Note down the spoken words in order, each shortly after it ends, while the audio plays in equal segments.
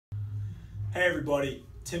Hey everybody,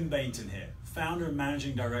 Tim Bainton here, founder and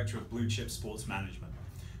managing director of Blue Chip Sports Management,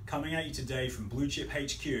 coming at you today from Blue Chip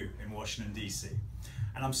HQ in Washington, D.C.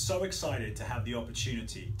 And I'm so excited to have the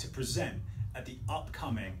opportunity to present at the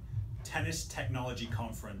upcoming Tennis Technology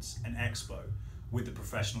Conference and Expo with the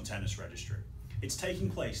Professional Tennis Registry. It's taking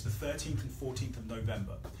place the 13th and 14th of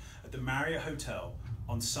November at the Marriott Hotel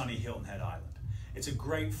on sunny Hilton Head Island. It's a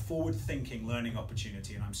great forward-thinking learning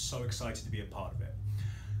opportunity and I'm so excited to be a part of it.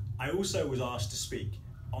 I also was asked to speak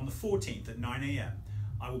on the 14th at 9 a.m.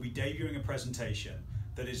 I will be debuting a presentation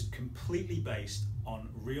that is completely based on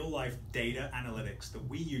real-life data analytics that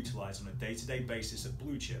we utilize on a day-to-day basis at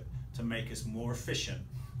Blue Chip to make us more efficient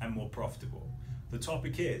and more profitable. The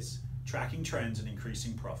topic is tracking trends and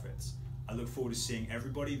increasing profits. I look forward to seeing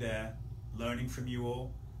everybody there, learning from you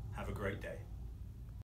all. Have a great day.